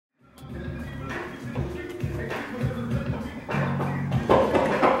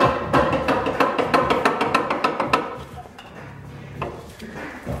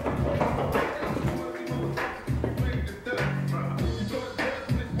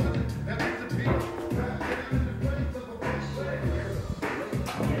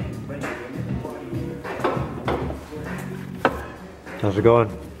How's it going?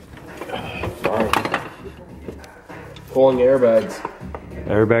 Fine. Pulling airbags.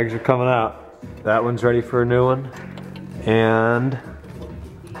 Airbags are coming out. That one's ready for a new one. And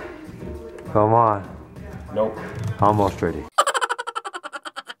come on. Nope. Almost ready.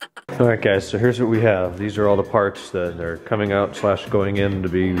 Alright guys, so here's what we have. These are all the parts that are coming out / going in to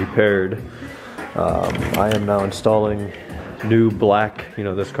be repaired. I am now installing new black, you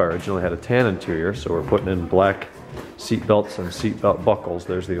know, this car originally had a tan interior, so we're putting in black seat belts and seat belt buckles.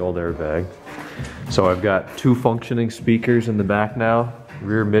 There's the old airbag. So I've got 2 functioning speakers in the back now.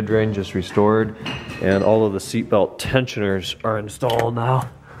 Rear mid-range is restored, and all of the seat belt tensioners are installed now.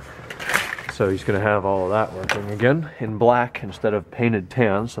 So he's gonna have all of that working again in black instead of painted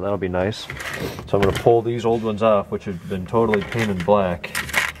tan, so that'll be nice. So I'm gonna pull these old ones off, which have been totally painted black,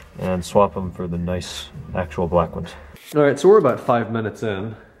 and swap them for the nice actual black ones. All right, so we're about 5 minutes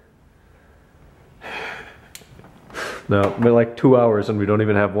in. No, we're like 2 hours and we don't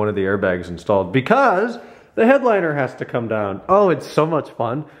even have one of the airbags installed because the headliner has to come down. Oh, it's so much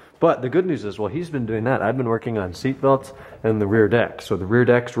fun. But the good news is, well, he's been doing that. I've been working on seat belts and the rear deck. So the rear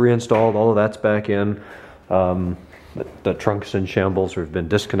deck's reinstalled, all of that's back in. The trunk's in shambles. We've been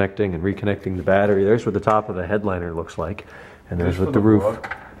disconnecting and reconnecting the battery. There's what the top of the headliner looks like. And there's what the roof.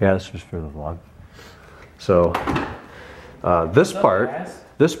 Vlog? Yeah, this is for the vlog. So this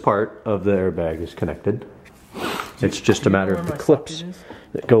part of the airbag is connected. It's just a matter of the clips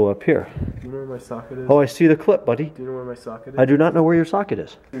that go up here. Do you know where my socket is? Oh, I see the clip, buddy. Do you know where my socket is? I do not know where your socket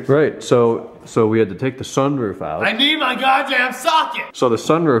is. Right, so we had to take the sunroof out. I need my goddamn socket! So the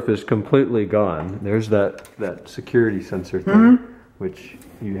sunroof is completely gone. There's that security sensor thing, which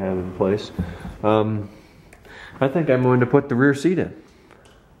you have in place. I think I'm going to put the rear seat in.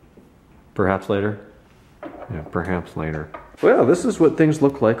 Perhaps later. Yeah, perhaps later. Well, this is what things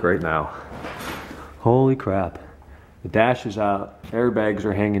look like right now. Holy crap. The dash is out, airbags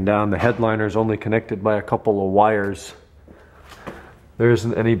are hanging down, the headliner is only connected by a couple of wires. There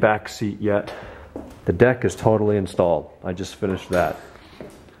isn't any back seat yet. The deck is totally installed. I just finished that.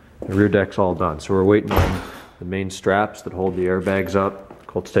 The rear deck's all done. So we're waiting on the main straps that hold the airbags up.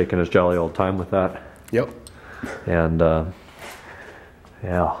 Colt's taking his jolly old time with that. Yep. And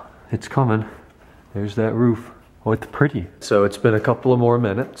yeah, it's coming. There's that roof. Oh, it's pretty. So it's been a couple of more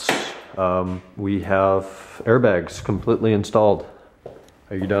minutes. We have airbags completely installed.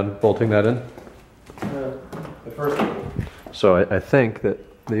 Are you done bolting that in? The first one. So I think that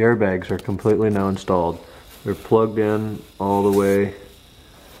the airbags are completely now installed. They're plugged in all the way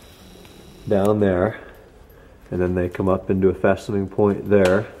down there, and then they come up into a fastening point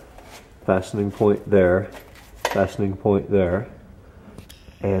there, fastening point there, fastening point there,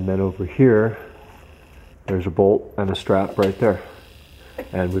 and then over here there's a bolt and a strap right there.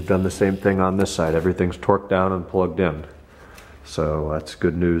 And we've done the same thing on this side. Everything's torqued down and plugged in. So that's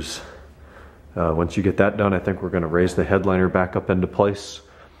good news. Once you get that done, I think we're going to raise the headliner back up into place.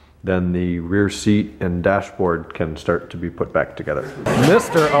 Then the rear seat and dashboard can start to be put back together.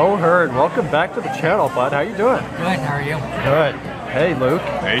 Mr. O'Hearn, welcome back to the channel, bud. How you doing? Good, how are you? Good. Hey, Luke.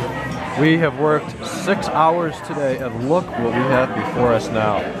 Hey. We have worked 6 hours today, and look what we have before us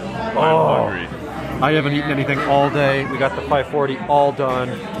now. I'm hungry. I haven't eaten anything all day. We got the 540 all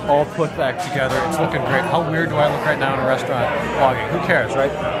done, all put back together. It's looking great. How weird do I look right now in a restaurant vlogging? Who cares,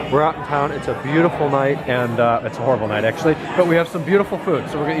 right? We're out in town. It's a beautiful night, and it's a horrible night, actually. But we have some beautiful food,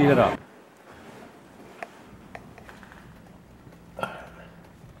 so we're going to eat it up.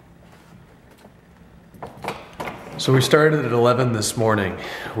 So we started at 11 this morning.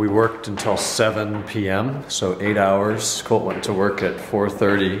 We worked until 7 p.m., so 8 hours. Colt went to work at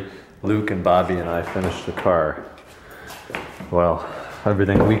 4:30. Luke and Bobby and I finished the car. Well,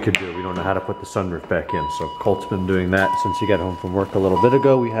 everything we could do. We don't know how to put the sunroof back in, so Colt's been doing that since he got home from work a little bit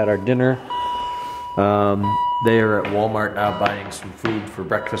ago. We had our dinner. They are at Walmart now buying some food for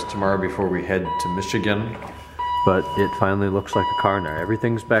breakfast tomorrow before we head to Michigan. But it finally looks like a car now.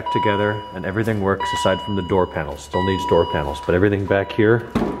 Everything's back together and everything works aside from the door panels. Still needs door panels, but everything back here,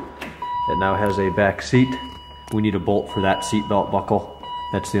 it now has a back seat. We need a bolt for that seat belt buckle.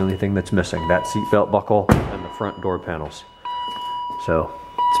 That's the only thing that's missing, that seat belt buckle and the front door panels. So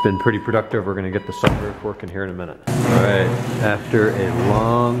it's been pretty productive. We're gonna get the sunroof working here in a minute. All right, after a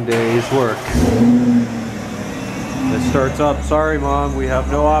long day's work, it starts up. Sorry, Mom, we have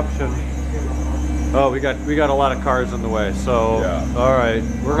no option. Oh, we got a lot of cars in the way, so yeah. All right,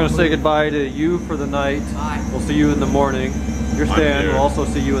 we're gonna say goodbye to you for the night. Bye. We'll see you in the morning. You're staying, we'll also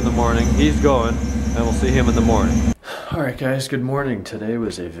see you in the morning. He's going, and we'll see him in the morning. All right, guys, good morning. Today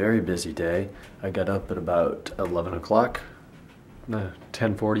was a very busy day. I got up at about 11 o'clock,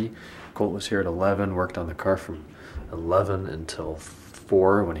 10:40. Colt was here at 11, worked on the car from 11 until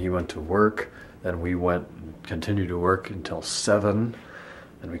 4 when he went to work. Then we went and continued to work until 7.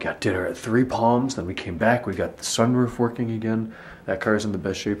 Then we got dinner at 3 Palms. Then we came back. We got the sunroof working again. That car's in the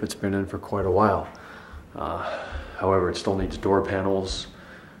best shape it's been in for quite a while. However, it still needs door panels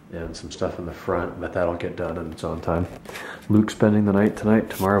and some stuff in the front, but that'll get done in its own time. Luke's spending the night tonight.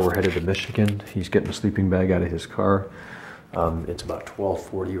 Tomorrow we're headed to Michigan. He's getting a sleeping bag out of his car. It's about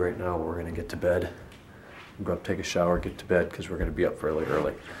 12:40 right now. We're gonna get to bed. Go up, take a shower, get to bed, because we're gonna be up fairly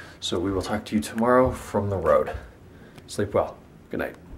early. So we will talk to you tomorrow from the road. Sleep well. Good night.